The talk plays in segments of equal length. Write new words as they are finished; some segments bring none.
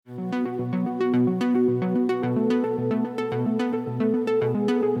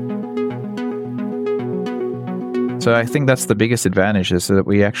So I think that's the biggest advantage, is that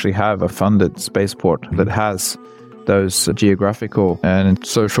we actually have a funded spaceport that has those geographical and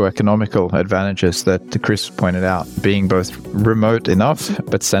socio-economical advantages that Chris pointed out, being both remote enough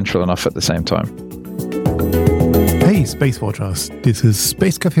but central enough at the same time. Hey Space Watchers, this is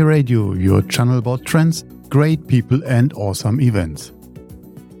Space Café Radio, your channel about trends, great people and awesome events.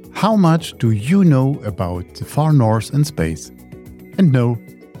 How much do you know about the far north in space? And no,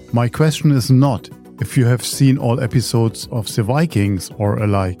 my question is not if you have seen all episodes of The Vikings or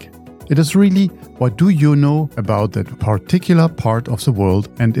alike. It is really, what do you know about that particular part of the world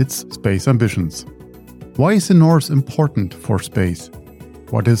and its space ambitions? Why is the North important for space?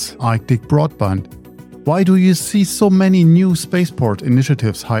 What is Arctic broadband? Why do you see so many new spaceport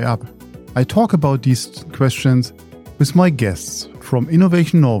initiatives high up? I talk about these questions with my guests from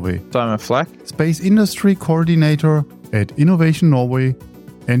Innovation Norway, Simon Flack, Space Industry Coordinator at Innovation Norway,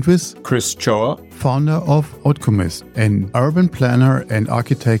 and with Chris Choa, founder of Outcomist, an urban planner and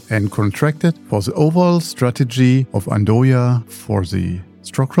architect and contracted for the overall strategy of Andoya for the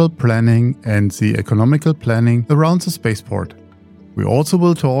structural planning and the economical planning around the spaceport. We also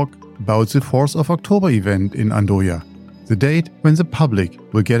will talk about the 4th of October event in Andoya, the date when the public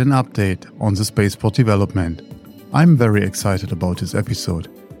will get an update on the spaceport development. I'm very excited about this episode.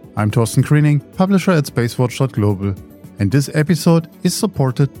 I'm Thorsten Kriening, publisher at spacewatch.global, and this episode is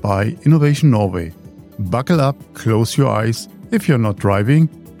supported by Innovation Norway. Buckle up, close your eyes if you're not driving,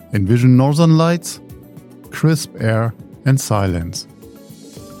 envision northern lights, crisp air and silence.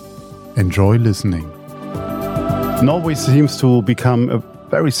 Enjoy listening. Norway seems to become a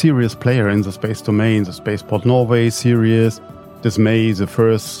very serious player in the space domain. The Spaceport Norway series, this May, the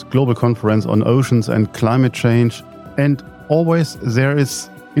first global conference on oceans and climate change, and always there is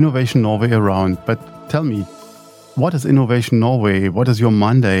Innovation Norway around. But tell me, what is Innovation Norway? What is your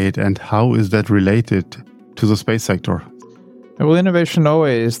mandate and how is that related to the space sector? Well, Innovation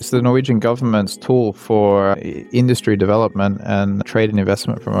Norway is the Norwegian government's tool for industry development and trade and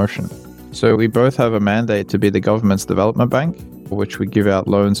investment promotion. So we both have a mandate to be the government's development bank, which we give out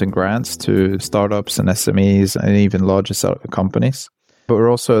loans and grants to startups and SMEs and even larger companies. But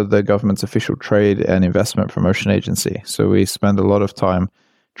we're also the government's official trade and investment promotion agency. So we spend a lot of time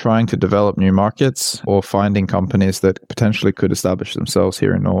trying to develop new markets or finding companies that potentially could establish themselves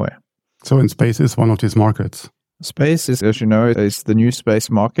here in Norway. So in space is one of these markets? Space is, as you know, is the new space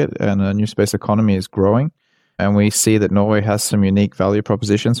market, and the new space economy is growing. And we see that Norway has some unique value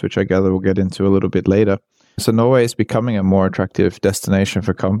propositions, which I gather we'll get into a little bit later. So Norway is becoming a more attractive destination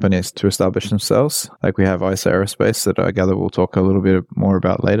for companies to establish themselves. Like we have ICE Aerospace that I gather we'll talk a little bit more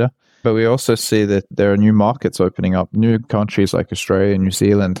about later. But we also see that there are new markets opening up, new countries like Australia, New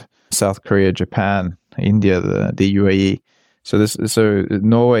Zealand, South Korea, Japan, India, the UAE. So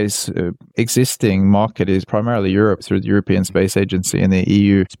Norway's existing market is primarily Europe through the European Space Agency and the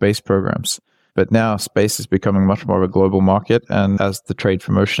EU space programs. But now space is becoming much more of a global market. And as the trade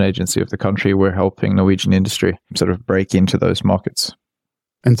promotion agency of the country, we're helping Norwegian industry sort of break into those markets.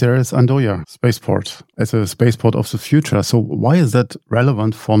 And there is Andoya Spaceport as a spaceport of the future. So why is that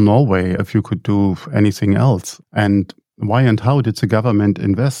relevant for Norway if you could do anything else? And why and how did the government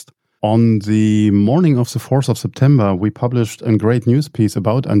invest? On the morning of the 4th of September, we published a great news piece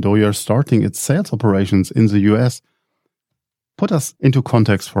about Andoya starting its sales operations in the US. Put us into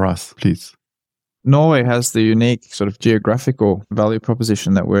context for us, please. Norway has the unique sort of geographical value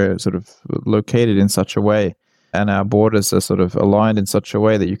proposition that we're sort of located in such a way, and our borders are sort of aligned in such a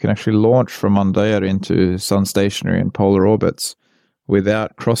way that you can actually launch from Andøya into sun-stationary and polar orbits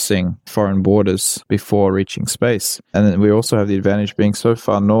without crossing foreign borders before reaching space. And then we also have the advantage being so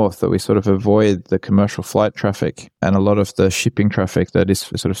far north that we sort of avoid the commercial flight traffic and a lot of the shipping traffic that is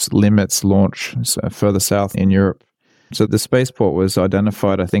sort of limits launch further south in Europe. So the spaceport was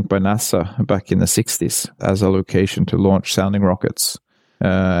identified, I think, by NASA back in the 60s as a location to launch sounding rockets.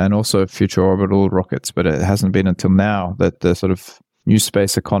 And also future orbital rockets, but it hasn't been until now that the sort of new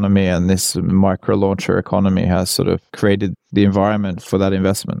space economy and this micro-launcher economy has sort of created the environment for that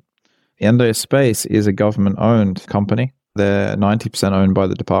investment. Andøya Space is a government-owned company. They're 90% owned by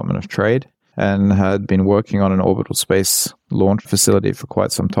the Department of Trade and had been working on an orbital space launch facility for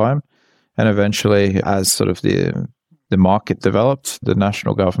quite some time. And eventually, as sort of the market developed, the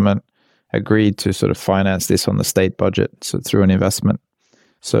national government agreed to sort of finance this on the state budget, so through an investment.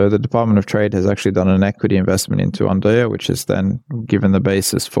 So the Department of Trade has actually done an equity investment into Andøya, which has then given the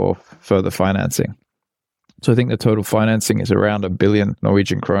basis for further financing. So I think the total financing is around 1 billion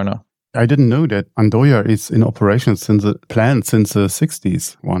Norwegian kroner. I didn't know that Andøya is in operation since the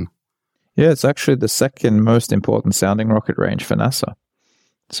 60s one. Yeah, it's actually the second most important sounding rocket range for NASA.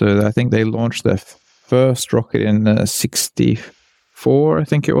 So I think they launched their first rocket in 64, I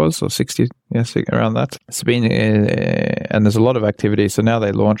think it was, or 60, yes, around that. It's been, and there's a lot of activity. So now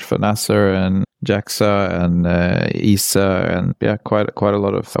they launch for NASA and JAXA and ESA, and quite a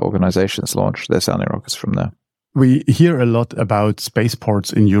lot of organizations launch their sounding rockets from there. We hear a lot about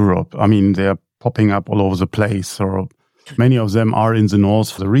spaceports in Europe. I mean, they're popping up all over the place, or many of them are in the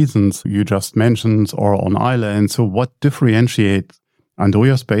north for the reasons you just mentioned, or on islands. So what differentiates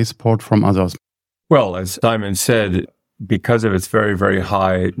Andoya Spaceport from others? Well, as Simon said, because of its very, very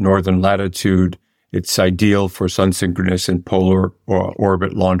high northern latitude, it's ideal for sun-synchronous and polar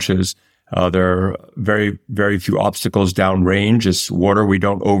orbit launches. There are very, very few obstacles downrange. It's water. We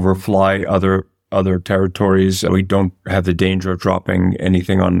don't overfly other territories. We don't have the danger of dropping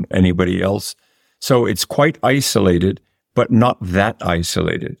anything on anybody else. So it's quite isolated, but not that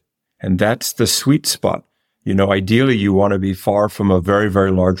isolated. And that's the sweet spot. Ideally, you want to be far from a very, very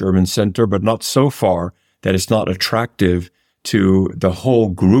large urban center, but not so far that it's not attractive to the whole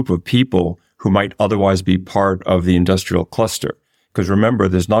group of people who might otherwise be part of the industrial cluster. Because remember,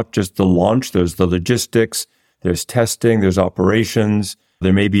 there's not just the launch, there's the logistics, there's testing, there's operations.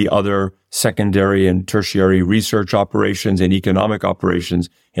 There may be other secondary and tertiary research operations and economic operations.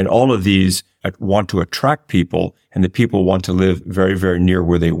 And all of these want to attract people, and the people want to live very, very near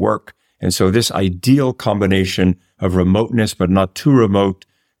where they work. And so this ideal combination of remoteness, but not too remote,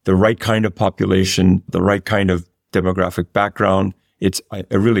 the right kind of population, the right kind of demographic background, it's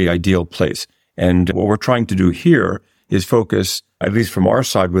a really ideal place. And what we're trying to do here is focus, at least from our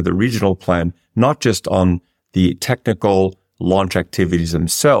side with the regional plan, not just on the technical launch activities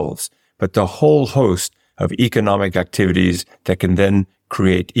themselves, but the whole host of economic activities that can then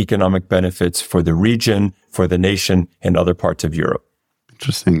create economic benefits for the region, for the nation, and other parts of Europe.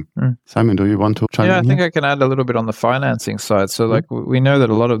 Interesting. Simon, do you want to chime in? Yeah, I think I can add a little bit on the financing side. So we know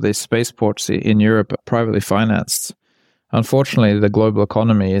that a lot of these spaceports in Europe are privately financed. Unfortunately, the global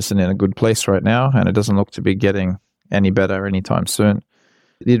economy isn't in a good place right now, and it doesn't look to be getting any better anytime soon.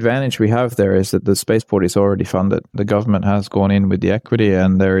 The advantage we have there is that the spaceport is already funded. The government has gone in with the equity,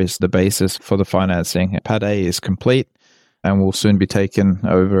 and there is the basis for the financing. Pad A is complete and will soon be taken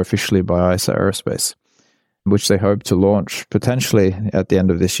over officially by ISA Aerospace, which they hope to launch potentially at the end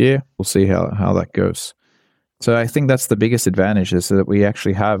of this year. We'll see how that goes. So I think that's the biggest advantage, is that we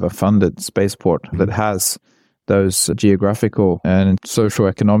actually have a funded spaceport that has those geographical and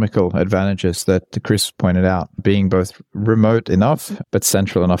socio-economical advantages that Chris pointed out, being both remote enough but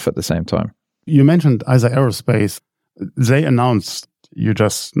central enough at the same time. You mentioned ISA Aerospace. They announced, you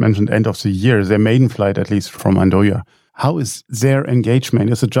just mentioned end of the year, their maiden flight, at least from Andoya. How is their engagement?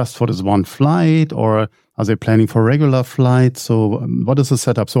 Is it just for this one flight, or are they planning for regular flights? So what is the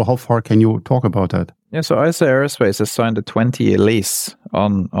setup? So how far can you talk about that? Yeah, so ISA Aerospace has signed a 20-year lease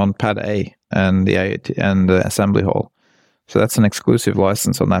on Pad A and the assembly hall. So that's an exclusive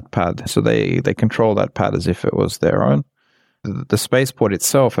license on that pad. So they control that pad as if it was their own. The spaceport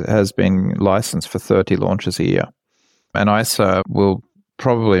itself has been licensed for 30 launches a year. And ISA will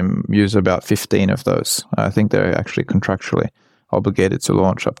probably use about 15 of those. I think they're actually contractually obligated to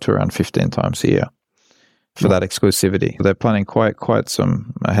launch up to around 15 times a year for that exclusivity. They're planning quite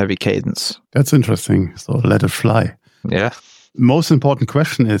some heavy cadence. That's interesting. So let it fly. Yeah. Most important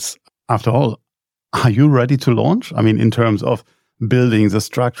question is, after all, are you ready to launch? I mean, in terms of building the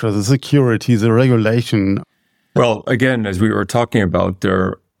structure, the security, the regulation. Well, again, as we were talking about, there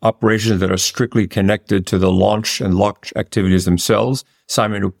are operations that are strictly connected to the launch and launch activities themselves.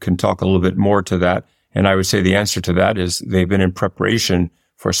 Simon can talk a little bit more to that. And I would say the answer to that is they've been in preparation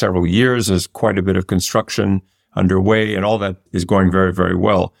for several years. There's quite a bit of construction underway, and all that is going very, very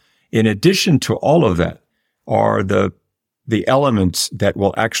well. In addition to all of that are the elements that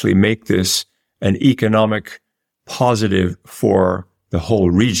will actually make this an economic positive for the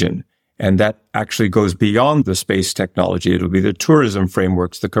whole region. And that actually goes beyond the space technology. It'll be the tourism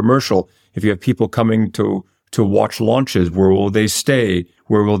frameworks, the commercial. If you have people coming to watch launches, where will they stay?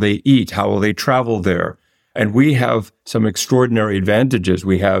 Where will they eat? How will they travel there? And we have some extraordinary advantages.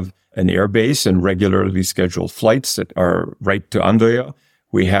 We have an air base and regularly scheduled flights that are right to Andoya.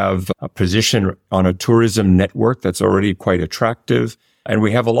 We have a position on a tourism network that's already quite attractive. And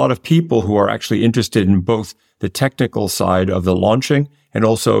we have a lot of people who are actually interested in both the technical side of the launching and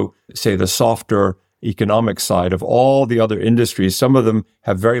also, say, the softer economic side of all the other industries. Some of them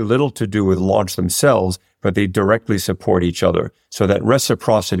have very little to do with launch themselves, but they directly support each other. So that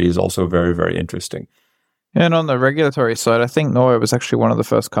reciprocity is also very, very interesting. And on the regulatory side, I think Norway was actually one of the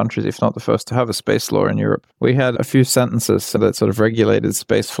first countries, if not the first, to have a space law in Europe. We had a few sentences that sort of regulated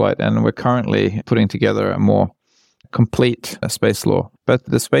space flight, and we're currently putting together a more complete space law. But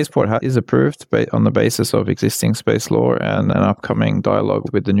the spaceport is approved on the basis of existing space law and an upcoming dialogue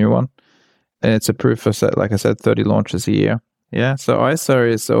with the new one. And it's approved for, like I said, 30 launches a year. Yeah, so ISA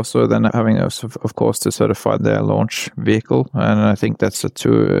is also then having, of course, to certify their launch vehicle. And I think that's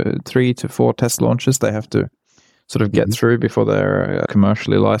 3 to 4 test launches they have to sort of get through before they're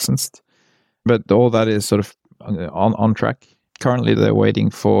commercially licensed. But all that is sort of on track. Currently, they're waiting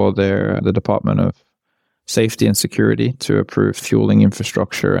for the Department of Safety and Security to approve fueling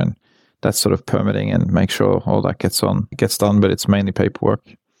infrastructure and that sort of permitting and make sure all that gets done, but it's mainly paperwork.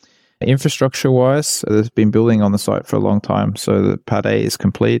 Infrastructure-wise, there's been building on the site for a long time, so the Pad A is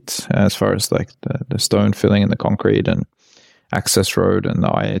complete as far as like the stone filling and the concrete and access road and the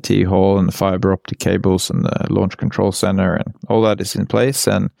IAT hall and the fiber optic cables and the launch control center and all that is in place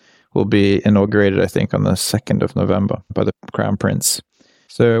and will be inaugurated, I think, on the 2nd of November by the Crown Prince.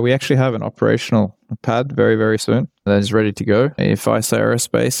 So we actually have an operational pad very, very soon that is ready to go. If ISA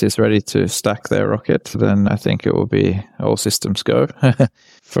Aerospace is ready to stack their rocket, then I think it will be all systems go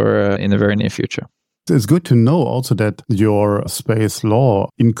for in the very near future. It's good to know also that your space law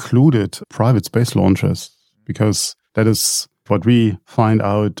included private space launches, because that is what we find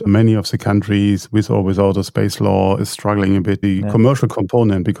out. Many of the countries, with or without a space law, is struggling a bit. The commercial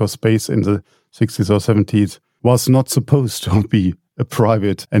component, because space in the 60s or 70s was not supposed to be a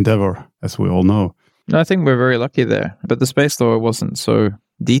private endeavor, as we all know. I think we're very lucky there. But the space law wasn't so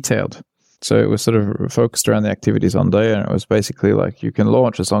detailed. So it was sort of focused around the activities on day, and it was basically like you can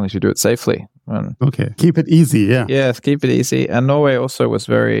launch as long as you do it safely. And okay, keep it easy, yeah. Yeah, keep it easy. And Norway also was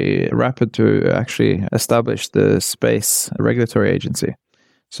very rapid to actually establish the space regulatory agency.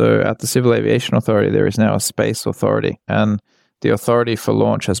 So at the Civil Aviation Authority, there is now a space authority. And the authority for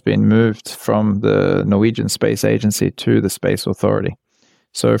launch has been moved from the Norwegian Space Agency to the Space Authority.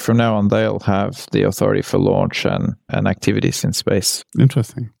 So from now on, they'll have the authority for launch and activities in space.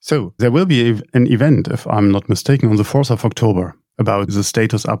 Interesting. So there will be an event, if I'm not mistaken, on the 4th of October about the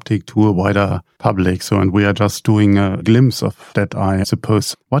status update to a wider public. So, and we are just doing a glimpse of that, I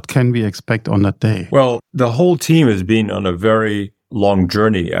suppose. What can we expect on that day? Well, the whole team has been on a very long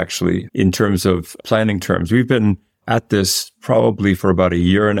journey, actually, in terms of planning terms. We've been at this probably for about a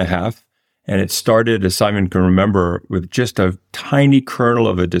year and a half. And it started, as Simon can remember, with just a tiny kernel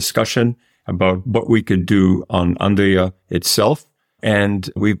of a discussion about what we could do on Andøya itself. And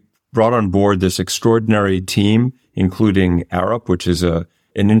we brought on board this extraordinary team, including Arup, which is an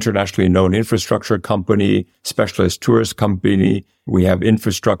internationally known infrastructure company, specialist tourist company. We have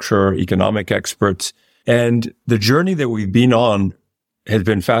infrastructure, economic experts. And the journey that we've been on has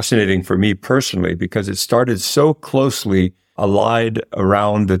been fascinating for me personally, because it started so closely allied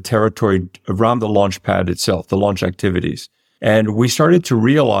around the territory, around the launch pad itself, the launch activities. And we started to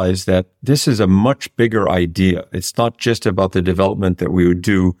realize that this is a much bigger idea. It's not just about the development that we would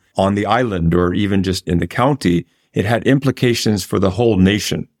do on the island or even just in the county. It had implications for the whole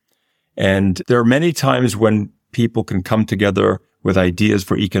nation. And there are many times when people can come together with ideas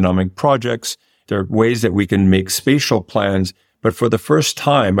for economic projects. There are ways that we can make spatial plans. But for the first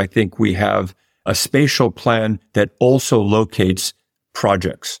time, I think we have a spatial plan that also locates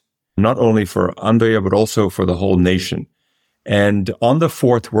projects, not only for Andøya, but also for the whole nation. And on the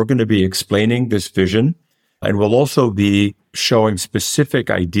 4th, we're going to be explaining this vision, and we'll also be showing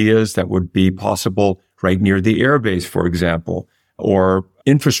specific ideas that would be possible right near the airbase, for example, or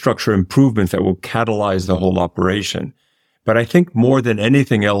infrastructure improvements that will catalyze the whole operation. But I think more than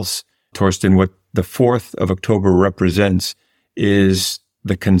anything else, Torsten, what the 4th of October represents is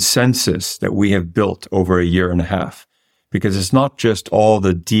the consensus that we have built over a year and a half, because it's not just all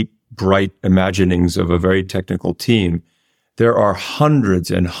the deep, bright imaginings of a very technical team. There are hundreds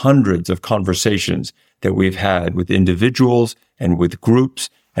and hundreds of conversations that we've had with individuals and with groups.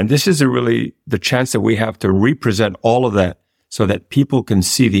 And this is really the chance that we have to represent all of that so that people can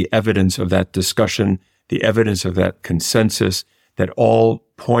see the evidence of that discussion, the evidence of that consensus that all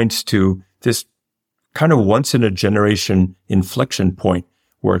points to this kind of once in a generation inflection point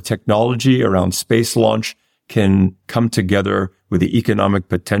where technology around space launch can come together with the economic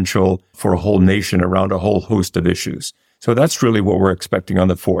potential for a whole nation around a whole host of issues. So that's really what we're expecting on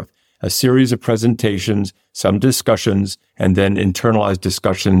the 4th. A series of presentations, some discussions, and then internalized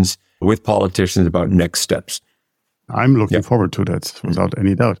discussions with politicians about next steps. I'm looking forward to that, without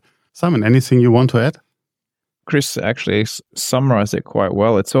any doubt. Simon, anything you want to add? Chris actually summarized it quite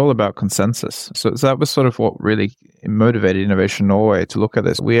well. It's all about consensus. So that was sort of what really motivated Innovation Norway to look at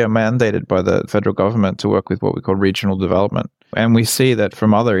this. We are mandated by the federal government to work with what we call regional development. And we see that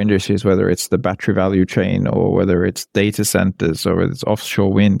from other industries, whether it's the battery value chain or whether it's data centers or whether it's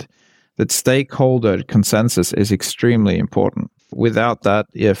offshore wind, that stakeholder consensus is extremely important. Without that,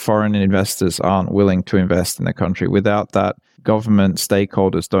 foreign investors aren't willing to invest in the country. Without that, government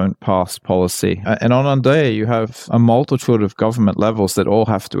stakeholders don't pass policy. And on Andøya, you have a multitude of government levels that all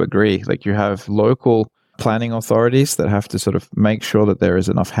have to agree. Like you have local planning authorities that have to sort of make sure that there is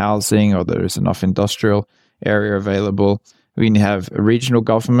enough housing or there is enough industrial area available. We have a regional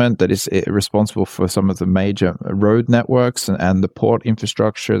government that is responsible for some of the major road networks and the port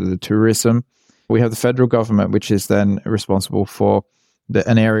infrastructure, the tourism. We have the federal government, which is then responsible for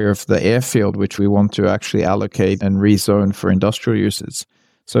an area of the airfield, which we want to actually allocate and rezone for industrial uses.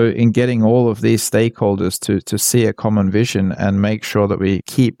 So in getting all of these stakeholders to see a common vision and make sure that we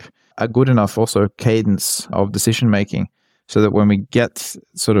keep a good enough also cadence of decision making, so that when we get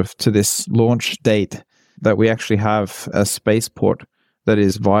sort of to this launch date, that we actually have a spaceport that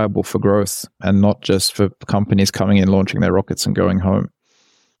is viable for growth and not just for companies coming in, launching their rockets and going home.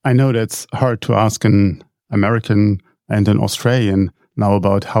 I know that's hard to ask an American and an Australian now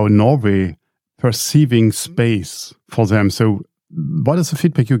about how Norway perceiving space for them. So what is the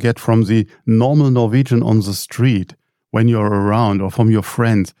feedback you get from the normal Norwegian on the street when you're around, or from your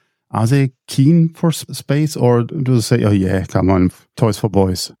friends? Are they keen for space, or do they say, oh yeah, come on, toys for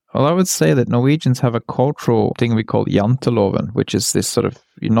boys? Well, I would say that Norwegians have a cultural thing we call janteloven, which is this sort of,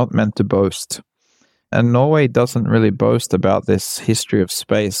 you're not meant to boast. And Norway doesn't really boast about this history of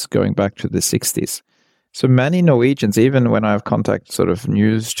space going back to the 60s. So many Norwegians, even when I have contact sort of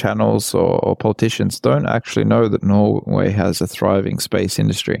news channels or politicians, don't actually know that Norway has a thriving space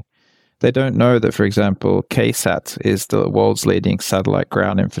industry. They don't know that, for example, KSAT is the world's leading satellite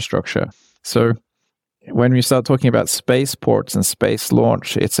ground infrastructure. So when we start talking about spaceports and space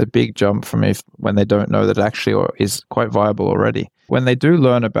launch, it's a big jump for me when they don't know that it actually is quite viable already. When they do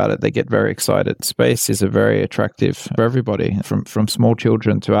learn about it, they get very excited. Space is a very attractive for everybody, from small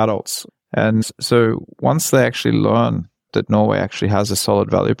children to adults. And so once they actually learn that Norway actually has a solid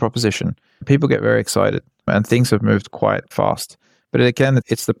value proposition, people get very excited, and things have moved quite fast. But again,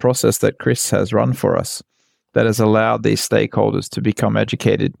 it's the process that Chris has run for us that has allowed these stakeholders to become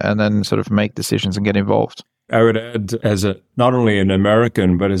educated and then sort of make decisions and get involved. I would add, as not only an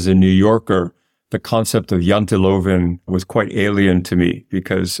American, but as a New Yorker, the concept of janteloven was quite alien to me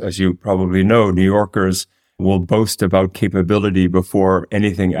because, as you probably know, New Yorkers will boast about capability before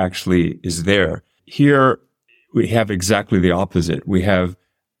anything actually is there. Here, we have exactly the opposite. We have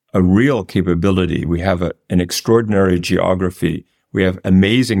a real capability. We have an extraordinary geography. We have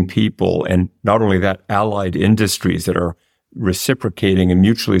amazing people, and not only that, allied industries that are reciprocating and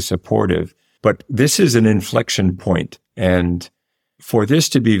mutually supportive. But this is an inflection point. And for this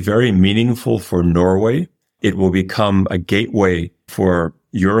to be very meaningful for Norway, it will become a gateway for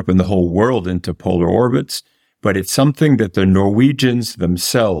Europe and the whole world into polar orbits. But it's something that the Norwegians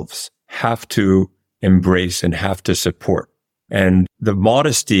themselves have to embrace and have to support. And the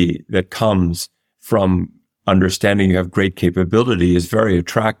modesty that comes from understanding you have great capability is very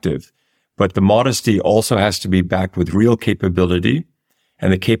attractive. But the modesty also has to be backed with real capability,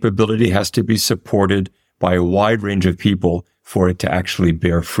 and the capability has to be supported by a wide range of people for it to actually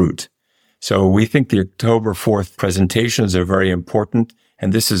bear fruit. So we think the October 4th presentations are very important,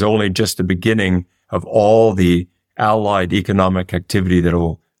 and this is only just the beginning of all the allied economic activity that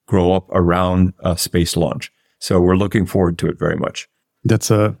will grow up around a space launch. So we're looking forward to it very much.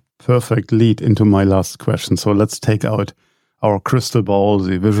 That's a perfect lead into my last question. So let's take out our crystal ball,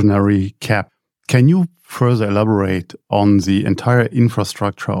 the visionary cap. Can you further elaborate on the entire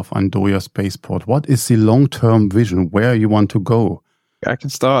infrastructure of Andøya Spaceport? What is the long-term vision, where you want to go? I can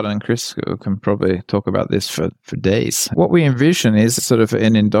start, and Chris can probably talk about this for days. What we envision is sort of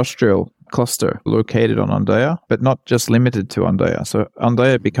an industrial cluster located on Andøya, but not just limited to Andøya. So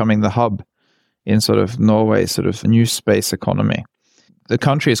Andøya becoming the hub in sort of Norway's sort of new space economy. The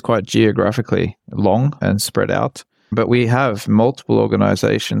country is quite geographically long and spread out, but we have multiple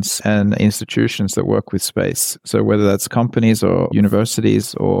organizations and institutions that work with space. So whether that's companies or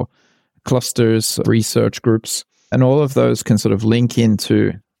universities or clusters, research groups, and all of those can sort of link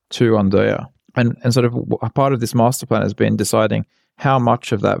into Andøya. And sort of a part of this master plan has been deciding how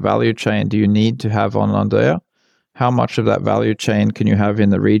much of that value chain do you need to have on Andøya? How much of that value chain can you have in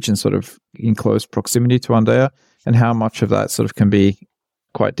the region sort of in close proximity to Andøya? And how much of that sort of can be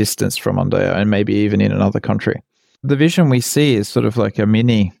quite distanced from Andøya and maybe even in another country? The vision we see is sort of like a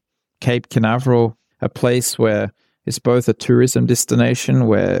mini Cape Canaveral, a place where it's both a tourism destination,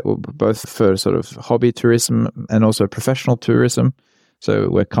 where both for sort of hobby tourism and also professional tourism. So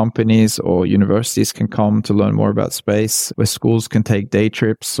where companies or universities can come to learn more about space, where schools can take day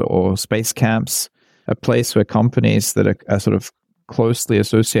trips or space camps, a place where companies that are sort of closely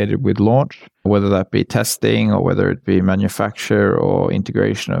associated with launch, whether that be testing or whether it be manufacture or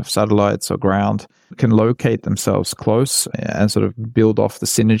integration of satellites or ground, can locate themselves close and sort of build off the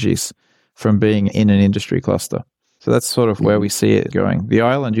synergies from being in an industry cluster. So that's sort of where we see it going. The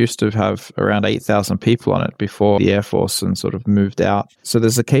island used to have around 8,000 people on it before the Air Force and sort of moved out. So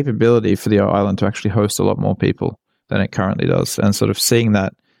there's a capability for the island to actually host a lot more people than it currently does. And sort of seeing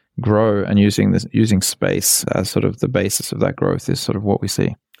that grow and using space as sort of the basis of that growth is sort of what we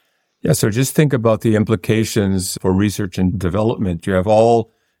see. Yeah, so just think about the implications for research and development. You have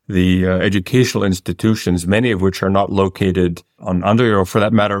all the educational institutions, many of which are not located on Andøya, or for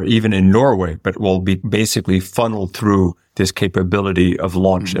that matter, even in Norway, but will be basically funneled through this capability of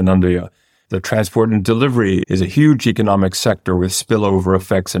launch in Andøya. The transport and delivery is a huge economic sector with spillover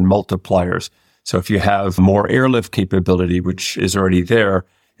effects and multipliers. So if you have more airlift capability, which is already there,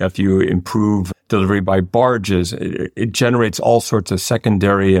 if you improve delivery by barges, it generates all sorts of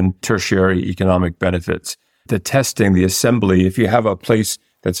secondary and tertiary economic benefits. The testing, the assembly, if you have a place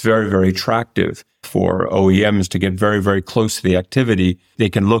that's very, very attractive for OEMs to get very, very close to the activity, they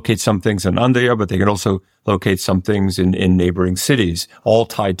can locate some things in Andøya, but they can also locate some things in neighboring cities, all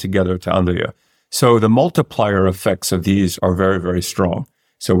tied together to Andøya. So the multiplier effects of these are very, very strong.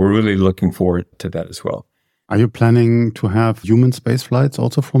 So we're really looking forward to that as well. Are you planning to have human space flights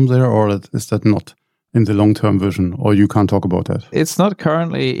also from there, or is that not in the long-term vision, or you can't talk about that? It's not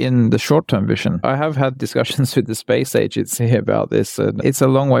currently in the short-term vision. I have had discussions with the space agency about this. It's a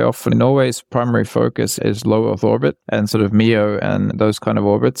long way off. Norway's primary focus is low Earth orbit and sort of MEO and those kind of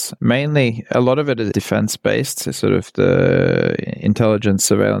orbits. Mainly, a lot of it is defense-based, sort of the intelligence,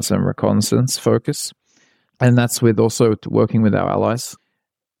 surveillance, and reconnaissance focus. And that's with also working with our allies.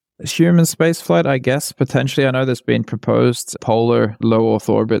 Human spaceflight, I guess, potentially. I know there's been proposed polar low Earth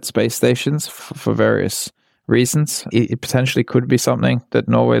orbit space stations for various reasons. It potentially could be something that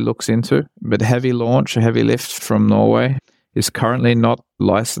Norway looks into, but heavy launch, a heavy lift from Norway is currently not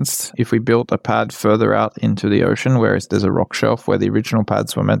licensed. If we built a pad further out into the ocean, whereas there's a rock shelf where the original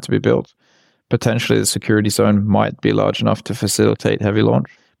pads were meant to be built, potentially the security zone might be large enough to facilitate heavy launch.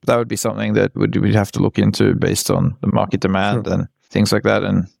 But that would be something that we'd have to look into based on the market demand and things like that.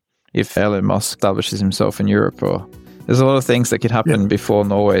 And if Elon Musk establishes himself in Europe, or there's a lot of things that could happen before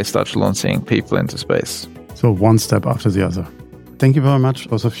Norway starts launching people into space. So one step after the other. Thank you very much,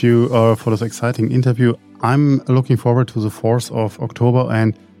 both of you, for this exciting interview. I'm looking forward to the 4th of October,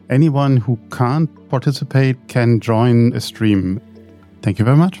 and anyone who can't participate can join a stream. Thank you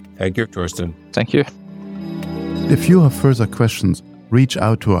very much. Thank you, Torsten. Thank you. If you have further questions, reach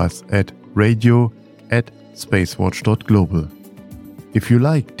out to us at radio@spacewatch.global. If you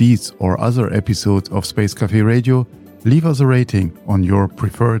like these or other episodes of Space Café Radio, leave us a rating on your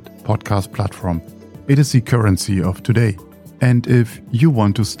preferred podcast platform. It is the currency of today. And if you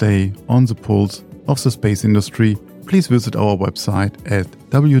want to stay on the pulse of the space industry, please visit our website at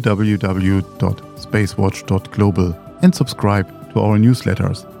www.spacewatch.global and subscribe to our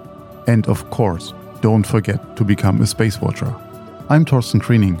newsletters. And of course, don't forget to become a Space Watcher. I'm Torsten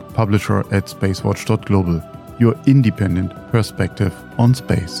Kriening, publisher at spacewatch.global. Your independent perspective on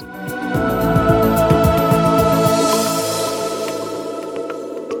space.